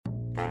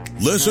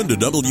Listen to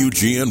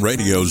WGN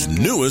Radio's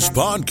newest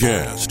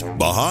podcast,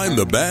 Behind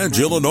the Badge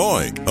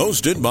Illinois,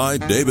 hosted by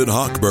David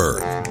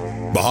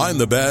Hochberg. Behind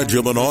the Badge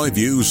Illinois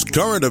views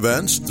current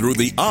events through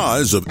the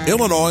eyes of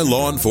Illinois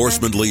law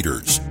enforcement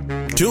leaders.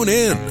 Tune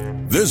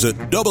in. Visit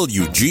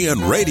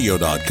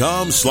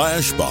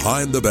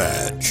WGNRadio.com/Behind the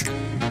Badge.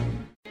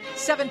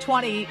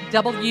 720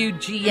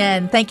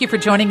 WGN. Thank you for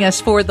joining us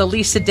for the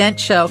Lisa Dent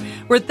Show.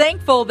 We're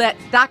thankful that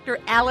Dr.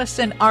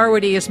 Allison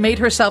Arwady has made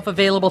herself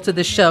available to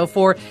the show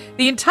for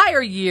the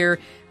entire year.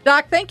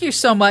 Doc, thank you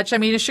so much. I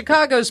mean, as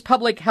Chicago's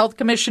public health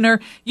commissioner,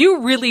 you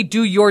really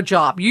do your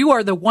job. You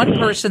are the one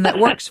person that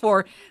works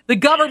for the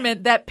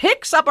government that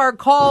picks up our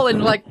call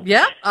and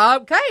okay,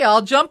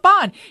 I'll jump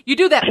on. You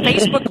do that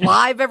Facebook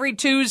Live every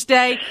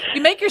Tuesday.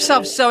 You make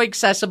yourself so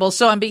accessible.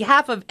 So on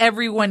behalf of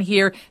everyone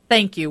here,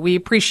 thank you. We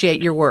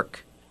appreciate your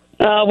work.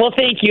 Well,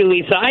 thank you,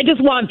 Lisa. I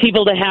just want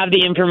people to have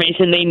the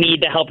information they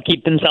need to help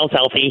keep themselves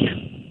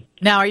healthy.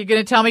 Now, are you going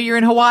to tell me you're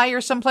in Hawaii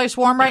or someplace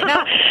warm right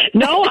now?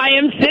 No, I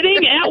am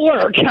sitting at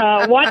work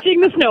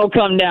watching the snow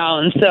come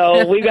down.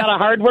 So we've got a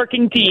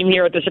hardworking team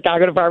here at the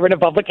Chicago Department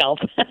of Public Health.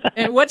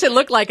 And what's it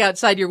look like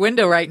outside your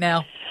window right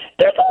now?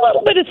 There's a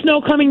little bit of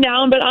snow coming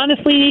down, but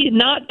honestly,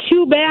 not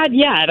too bad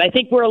yet. I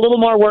think we're a little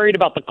more worried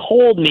about the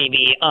cold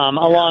maybe,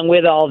 along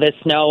with all this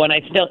snow. And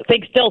I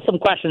think some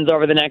questions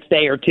over the next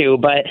day or two,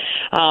 but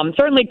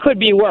certainly could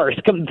be worse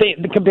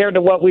compared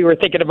to what we were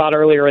thinking about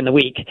earlier in the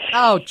week.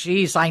 Oh,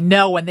 geez, I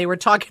know. When they were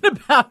talking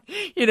about,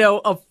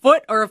 a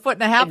foot or a foot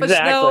and a half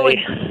exactly.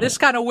 of snow and this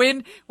kind of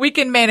wind, we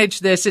can manage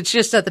this. It's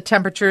just that the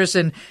temperatures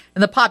and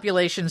the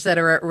populations that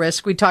are at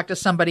risk. We talked to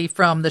somebody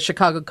from the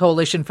Chicago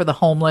Coalition for the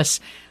Homeless.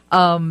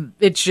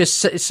 It's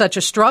just such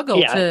a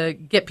struggle to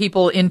get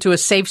people into a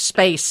safe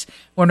space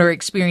when we're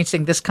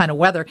experiencing this kind of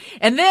weather.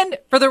 And then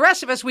for the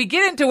rest of us, we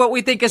get into what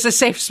we think is a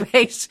safe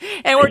space,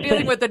 and we're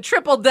dealing with a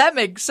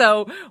triple-demic.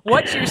 So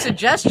what's your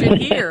suggestion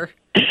here?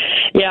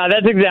 Yeah,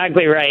 that's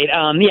exactly right.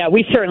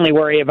 We certainly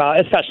worry about,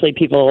 especially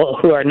people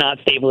who are not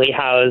stably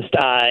housed,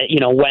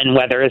 when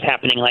weather is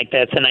happening like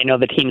this. And I know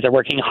the teams are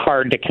working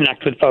hard to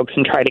connect with folks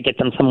and try to get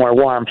them somewhere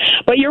warm.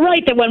 But you're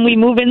right that when we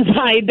move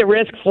inside, the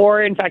risk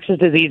for infectious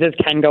diseases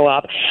can go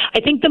up.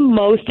 I think the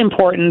most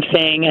important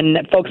thing, and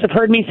folks have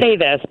heard me say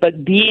this,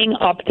 but being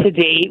up to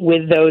date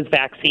with those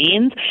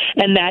vaccines,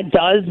 and that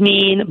does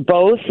mean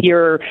both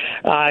your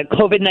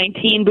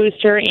COVID-19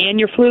 booster and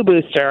your flu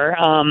booster.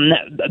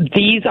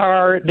 These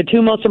are the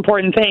two most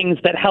important things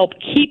that help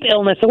keep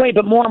illness away.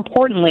 But more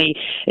importantly,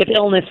 if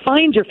illness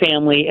finds your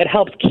family, it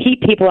helps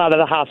keep people out of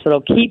the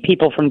hospital, keep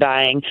people from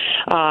dying.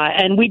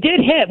 And we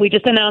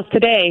just announced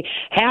today,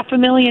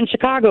 500,000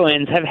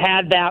 Chicagoans have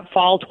had that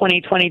fall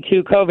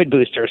 2022 COVID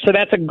booster. So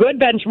that's a good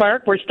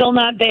benchmark. We're still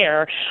not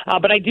there.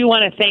 But I do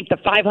want to thank the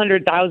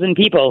 500,000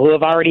 people who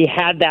have already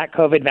had that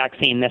COVID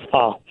vaccine this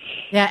fall.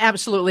 Yeah,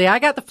 absolutely. I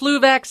got the flu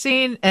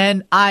vaccine,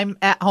 and I'm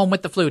at home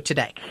with the flu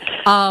today.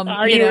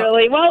 Are you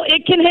really? Well,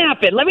 it can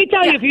happen. Let me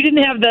tell you, if you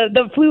didn't have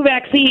the flu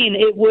vaccine,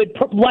 it would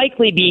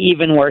likely be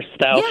even worse,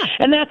 though. Yeah.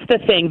 And that's the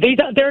thing.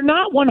 They're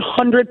not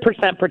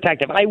 100%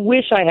 protective. I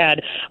wish I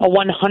had a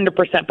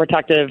 100%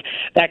 protective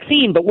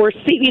vaccine, but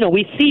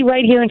we see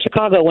right here in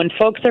Chicago, when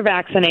folks are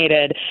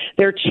vaccinated,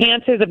 their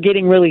chances of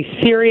getting really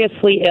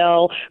seriously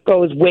ill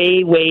goes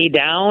way, way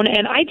down.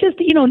 And I just,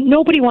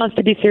 nobody wants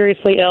to be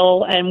seriously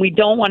ill, and we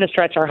don't want to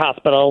stretch our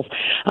hospitals.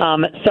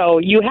 So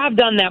you have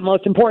done that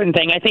most important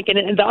thing. I think,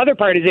 and the other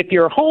part is if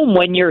you're home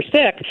when you're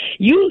sick,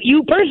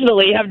 you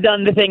personally have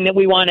done the thing that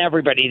we want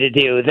everybody to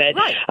do. That,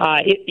 right.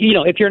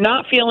 If you're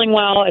not feeling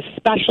well,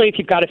 especially if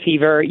you've got a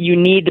fever, you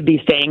need to be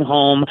staying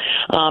home.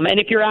 And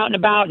if you're out and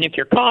about and if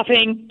you're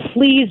coughing,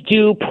 please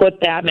do put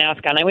that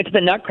mask on. I went to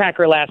the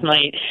Nutcracker last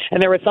night,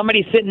 and there was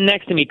somebody sitting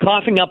next to me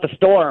coughing up a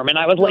storm, and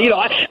I was like,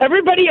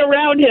 everybody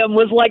around him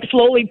was like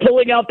slowly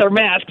pulling out their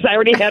masks. I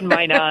already had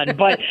mine on,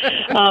 but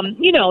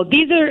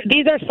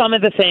these are some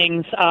of the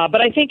things.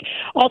 But I think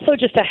also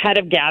just ahead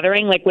of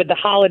gathering, like with the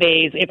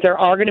holidays, if there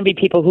are going to be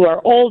people who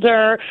are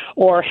older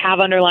or have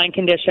underlying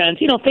conditions,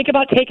 think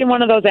about taking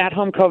one of those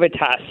at-home COVID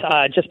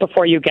tests just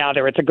before you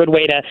gather. It's a good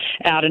way to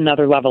add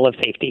another level of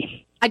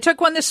safety. I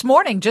took one this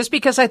morning just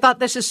because I thought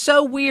this is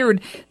so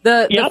weird.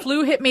 The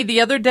flu hit me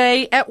the other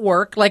day at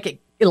work, like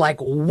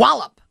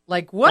wallop.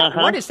 Like,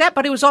 what is that?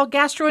 But it was all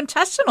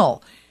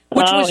gastrointestinal,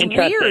 which was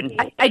weird.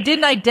 I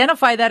didn't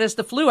identify that as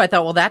the flu. I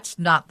thought, well, that's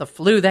not the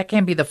flu. That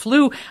can't be the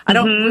flu. I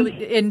don't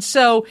really.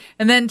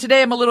 And then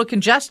today I'm a little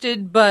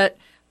congested, but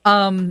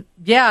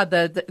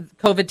the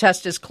COVID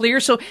test is clear.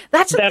 So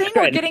that's the thing. Good.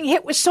 We're getting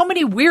hit with so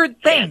many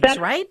weird things,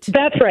 right?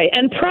 That's right.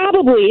 And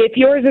probably if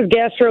yours is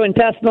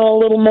gastrointestinal a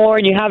little more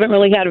and you haven't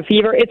really had a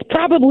fever, it's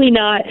probably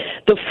not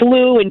the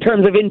flu in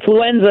terms of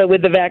influenza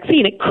with the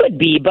vaccine. It could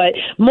be, but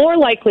more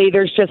likely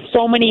there's just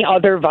so many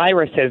other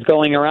viruses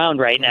going around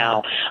right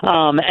now.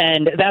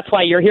 And that's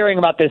why you're hearing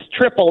about this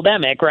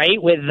triple-demic,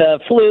 right, with the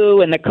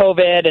flu and the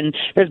COVID. And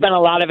there's been a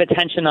lot of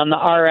attention on the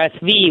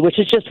RSV, which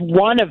is just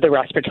one of the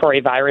respiratory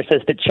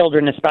viruses that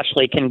children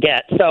especially can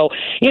get. So,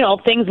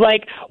 things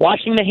like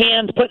washing the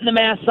hands, putting the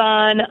masks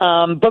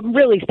on, but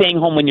really staying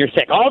home when you're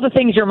sick. All the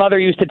things your mother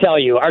used to tell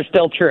you are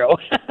still true.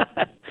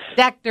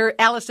 Dr.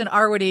 Allison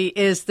Arwady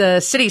is the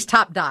city's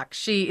top doc.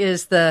 She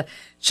is the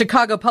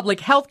Chicago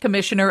Public Health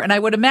Commissioner, and I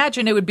would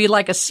imagine it would be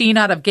like a scene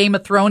out of Game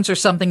of Thrones or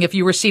something if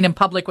you were seen in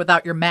public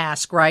without your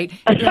mask, right?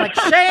 You're like,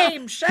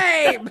 shame,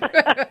 shame.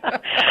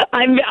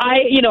 I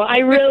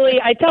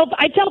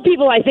tell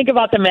people I think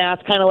about the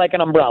mask kind of like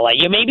an umbrella.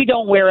 You maybe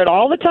don't wear it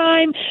all the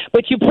time,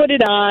 but you put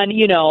it on.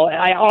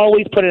 I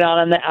always put it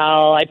on the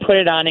L. I put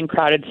it on in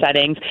crowded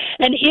settings,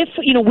 and if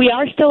we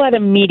are still at a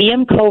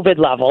medium COVID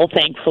level,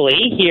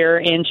 thankfully here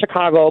in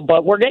Chicago,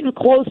 but we're getting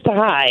close to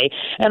high,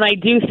 and I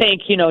do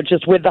think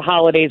just with the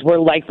holidays, we're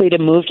likely to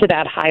move to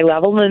that high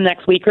level in the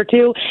next week or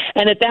two.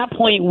 And at that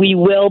point, we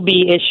will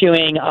be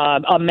issuing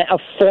a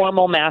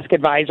formal mask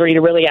advisory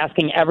to really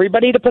asking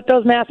everybody to put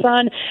those masks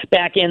on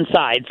back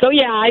inside. So,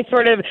 yeah, I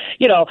sort of,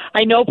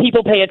 I know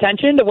people pay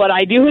attention to what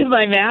I do with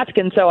my mask,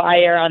 and so I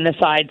err on the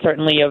side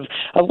certainly of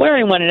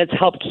wearing one, and it's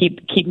helped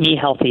keep me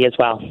healthy as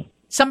well.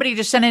 Somebody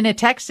just sent in a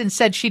text and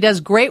said she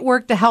does great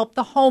work to help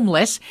the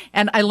homeless,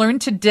 and I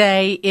learned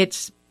today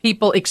it's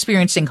people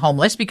experiencing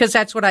homeless, because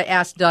that's what I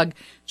asked Doug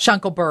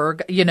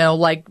Schenkelberg,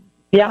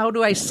 how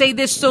do I say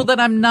this so that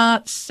I'm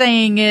not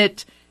saying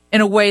it in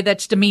a way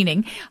that's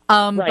demeaning?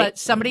 Right. But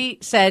somebody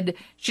said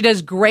she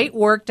does great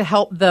work to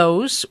help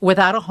those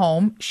without a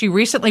home. She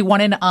recently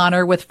won an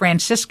honor with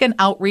Franciscan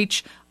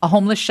Outreach, a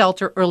homeless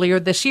shelter,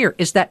 earlier this year.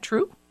 Is that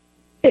true?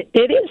 It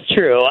is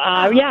true.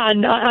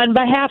 On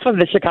behalf of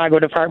the Chicago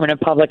Department of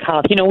Public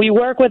Health, we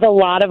work with a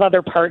lot of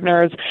other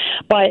partners,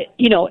 but,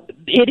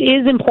 it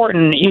is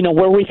important,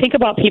 where we think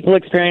about people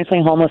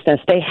experiencing homelessness,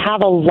 they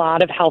have a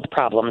lot of health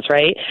problems,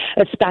 right?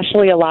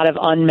 Especially a lot of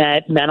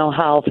unmet mental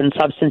health and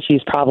substance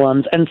use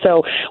problems. And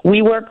so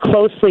we work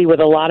closely with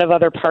a lot of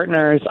other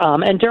partners.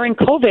 And during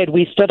COVID,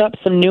 we stood up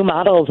some new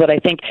models that I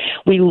think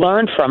we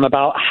learned from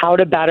about how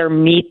to better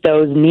meet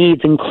those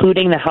needs,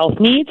 including the health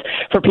needs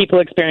for people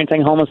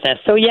experiencing homelessness.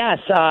 So yes,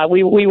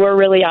 we were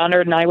really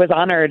honored, and I was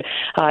honored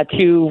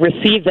to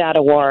receive that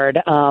award.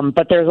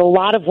 But there's a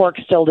lot of work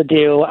still to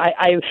do.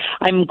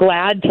 I'm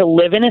glad to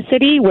live in a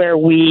city where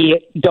we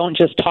don't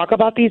just talk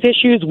about these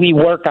issues, we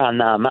work on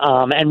them,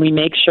 and we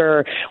make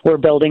sure we're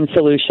building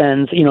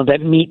solutions, that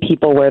meet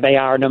people where they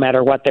are, no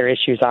matter what their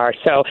issues are.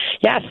 So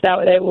yes,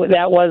 that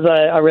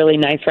was a really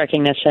nice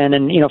recognition,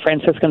 and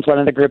Franciscan's one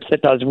of the groups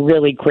that does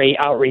really great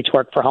outreach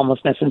work for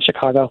homelessness in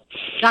Chicago.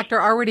 Dr.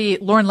 Arwady,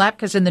 Lauren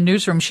Lapka's in the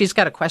newsroom. She's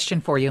got a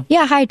question for you.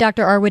 Yeah, hi,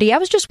 Dr. Arwady. I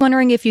was just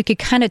wondering if you could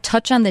kind of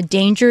touch on the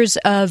dangers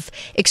of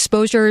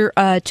exposure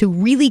to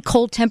really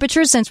cold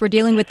temperatures, since we're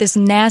dealing with this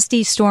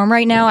nasty storm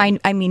right now.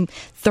 I mean,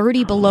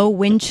 30 below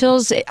wind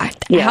chills.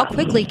 How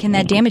quickly can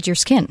that damage your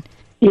skin?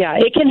 Yeah,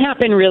 it can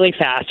happen really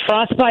fast.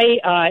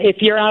 Frostbite, if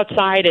you're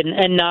outside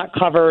and not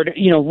covered,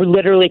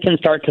 literally can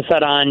start to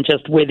set on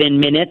just within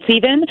minutes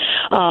even.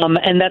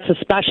 And that's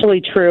especially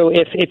true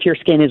if your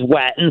skin is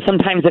wet. And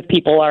sometimes if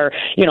people are,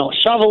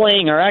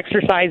 shoveling or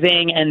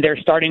exercising and they're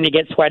starting to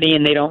get sweaty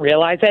and they don't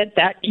realize it,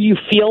 that you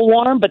feel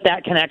warm, but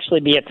that can actually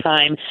be a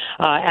time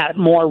at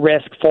more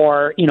risk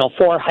for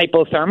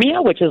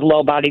hypothermia, which is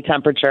low body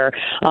temperature,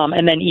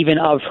 and then even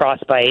of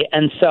frostbite.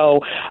 And so,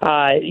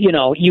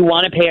 you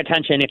want to pay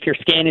attention if your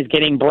skin is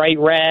getting bright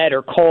red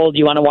or cold.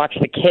 You want to watch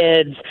the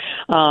kids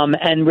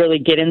and really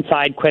get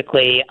inside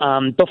quickly.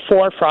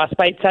 Before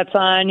frostbite sets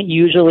on,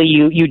 usually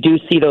you do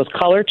see those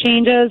color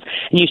changes,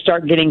 and you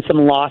start getting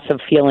some loss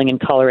of feeling and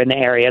color in the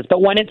areas.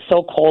 But when it's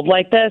so cold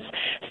like this,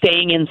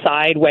 staying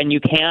inside when you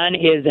can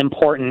is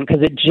important,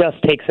 because it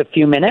just takes a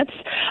few minutes.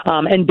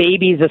 And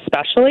babies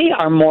especially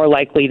are more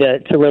likely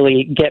to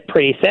really get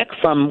pretty sick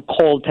from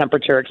cold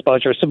temperature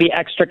exposure. So be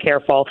extra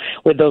careful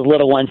with those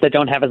little ones that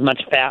don't have as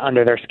much fat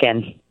under their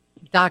skin.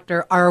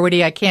 Dr.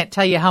 Arwady, I can't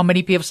tell you how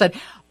many people said,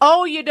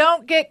 oh, you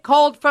don't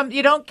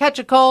catch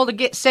a cold or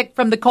get sick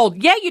from the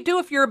cold. Yeah, you do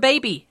if you're a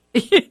baby.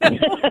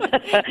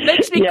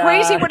 Makes me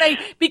crazy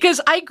because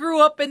I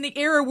grew up in the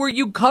era where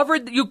you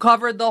covered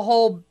the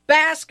whole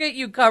basket,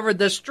 you covered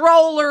the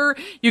stroller,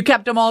 you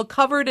kept them all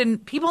covered,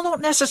 and people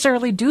don't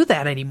necessarily do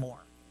that anymore.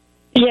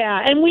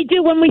 Yeah, and we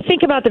do. When we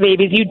think about the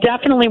babies, you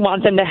definitely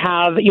want them to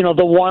have,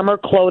 the warmer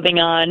clothing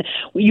on.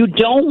 You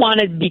don't want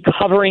to be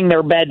covering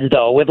their beds,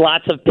 though, with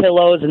lots of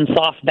pillows and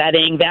soft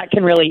bedding. That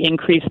can really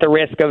increase the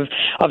risk of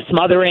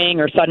smothering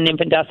or sudden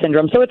infant death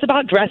syndrome. So it's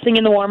about dressing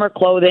in the warmer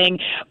clothing,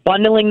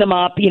 bundling them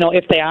up,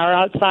 if they are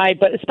outside,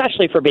 but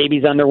especially for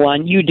babies under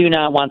 1, you do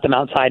not want them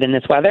outside in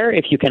this weather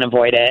if you can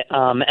avoid it.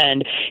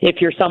 And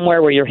if you're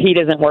somewhere where your heat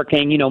isn't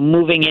working,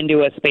 moving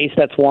into a space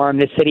that's warm,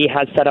 the city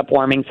has set up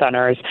warming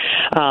centers.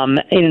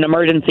 in an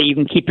emergency, you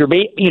can keep your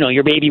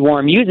baby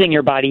warm using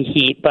your body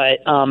heat. But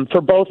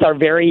for both our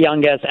very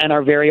youngest and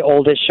our very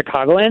oldest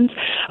Chicagoans,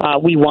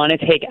 we want to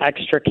take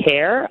extra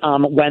care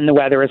when the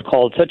weather is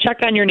cold. So check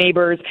on your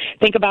neighbors.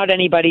 Think about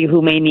anybody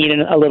who may need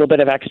a little bit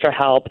of extra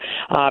help.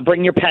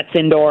 Bring your pets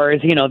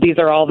indoors. These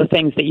are all the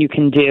things that you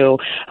can do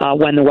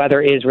when the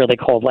weather is really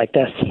cold like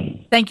this.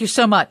 Thank you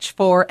so much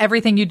for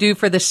everything you do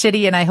for the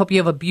city, and I hope you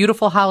have a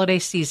beautiful holiday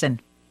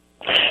season.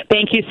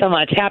 Thank you so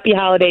much. Happy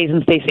holidays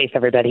and stay safe,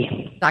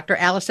 everybody. Dr.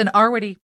 Allison Arwady.